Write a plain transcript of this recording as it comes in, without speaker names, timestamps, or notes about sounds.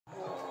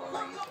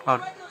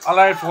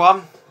Hello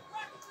everyone,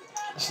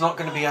 it's not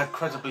going to be an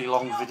incredibly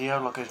long video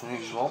like as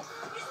usual,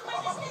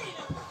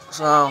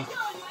 so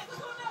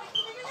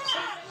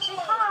Say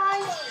hi,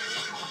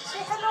 say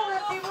hello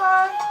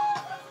everyone.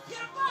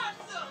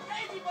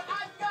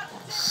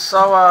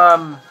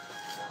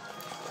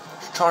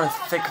 just trying to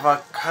think if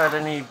I've heard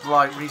any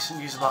like recent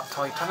news about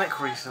Titanic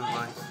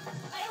recently.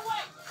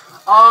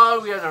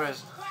 Oh yeah, there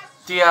is.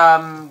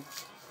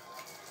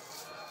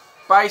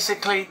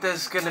 Basically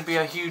there's going to be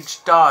a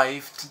huge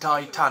dive to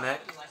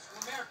Titanic,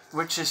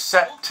 which is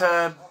set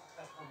to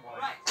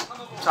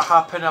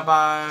happen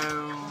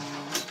about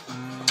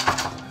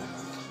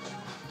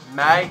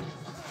May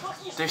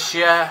this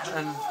year,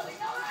 and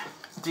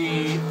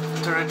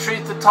to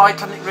retrieve the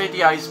Titanic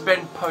radio has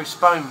been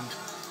postponed.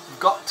 You've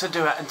got to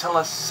do it until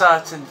a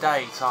certain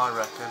date, I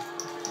reckon.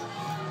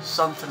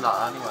 Something like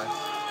that anyway.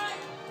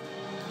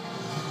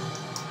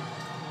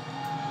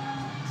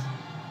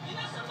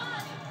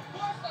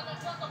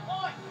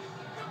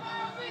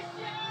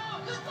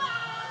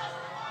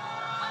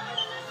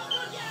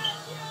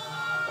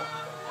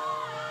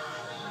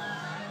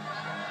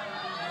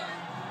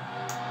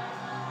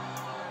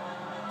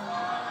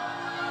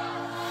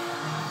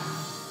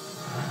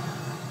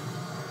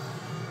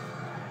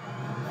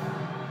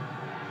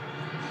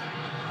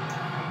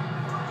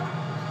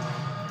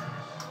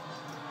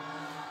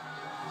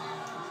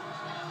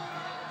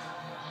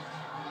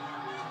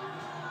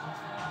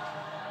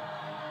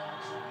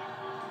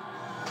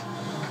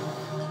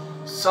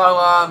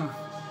 So,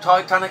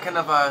 Titanic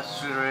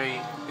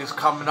anniversary is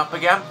coming up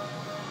again.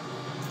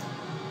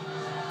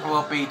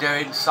 We'll be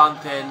doing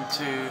something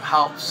to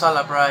help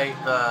celebrate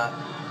the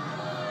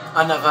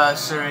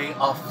anniversary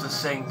of the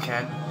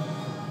sinking.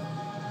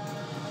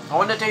 I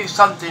want to do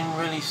something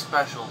really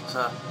special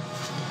to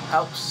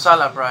help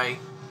celebrate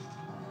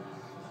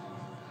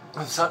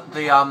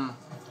the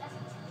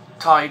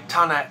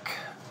Titanic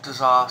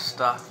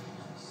disaster.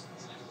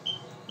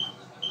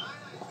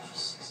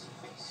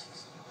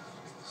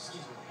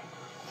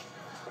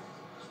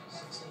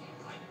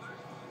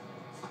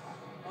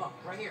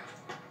 Right here.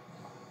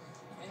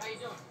 Hey, how you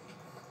doing?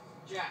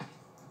 Jack.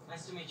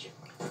 Nice to meet you.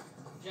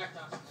 Jack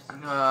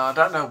Thompson. I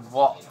don't know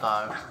what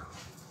though,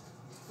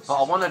 but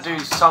I want to do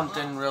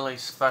something really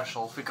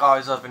special. If you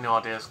guys have any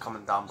ideas,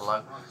 comment down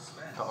below.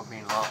 That would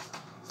mean a lot.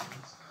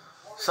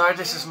 So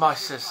this is my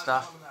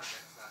sister.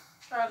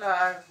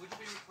 Hello.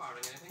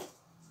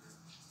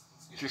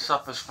 She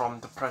suffers from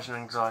depression,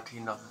 anxiety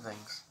and other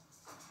things.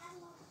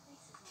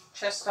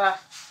 Chester.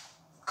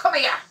 Come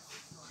here.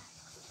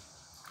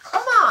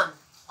 Come on.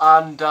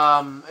 And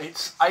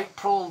it's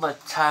April the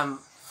 10th.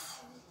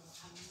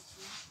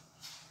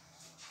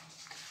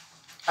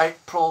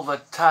 April the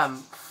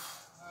 10th.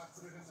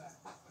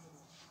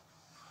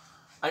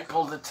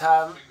 April the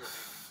 10th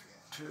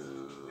to,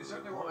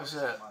 what is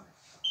it?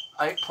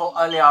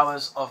 Early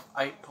hours of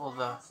April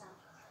the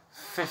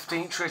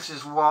 15th, which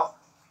is what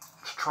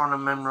I was trying to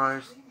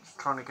memorise,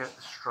 trying to get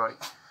this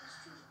straight.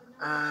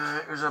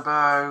 It was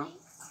about,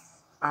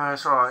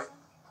 it's alright.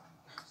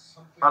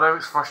 I know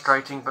it's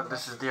frustrating, but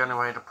this is the only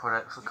way to put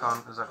it, so I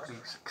can't exactly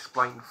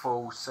explain the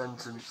full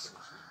sentence.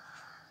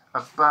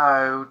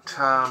 About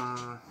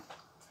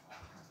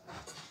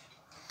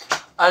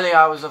early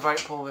hours of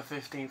April the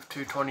 15th,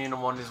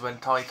 2:20 is when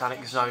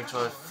Titanic's known to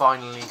have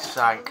finally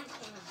sank.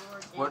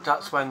 Well,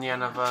 that's when the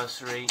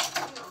anniversary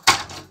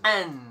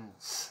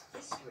ends.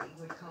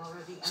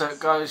 So it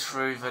goes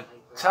through the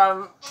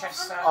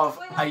 10th of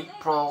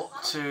April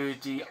to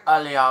the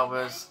early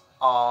hours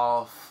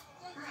of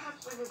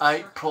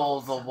April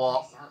the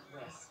what?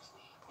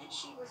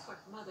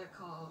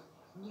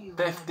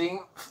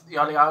 15th, the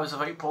early hours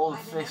of April the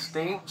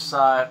 15th,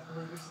 so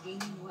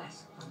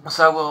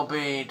we'll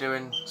be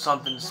doing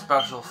something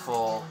special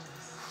for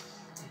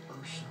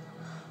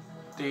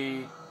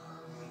the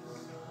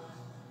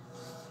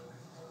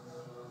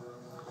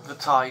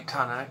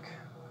Titanic.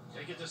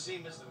 Take it to see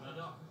Mr.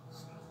 Murdoch.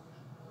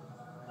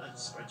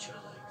 Let's spread your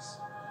legs.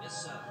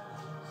 Yes, sir.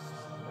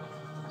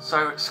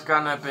 So it's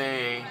gonna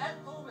be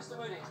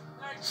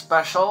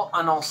special,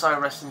 and also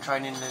wrestling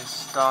training is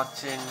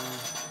starting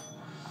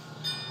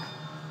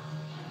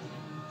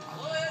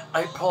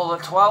April the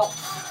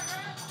 12th.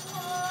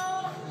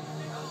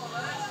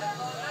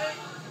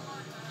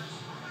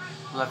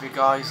 Love you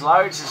guys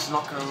loads. It's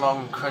not going to be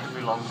an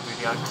incredibly long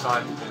video because I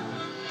haven't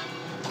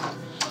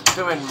been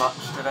doing much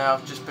today.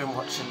 I've just been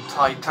watching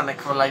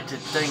Titanic related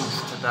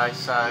things today,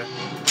 so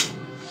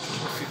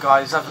if you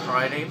guys haven't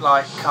already,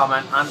 like,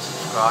 comment and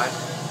subscribe.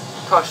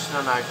 Push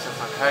the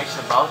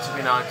notification bell to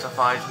be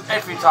notified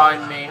every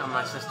time me and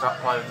my sister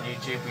upload on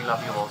YouTube. We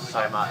love you all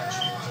so much.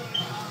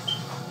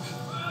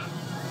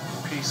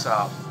 Peace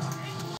out.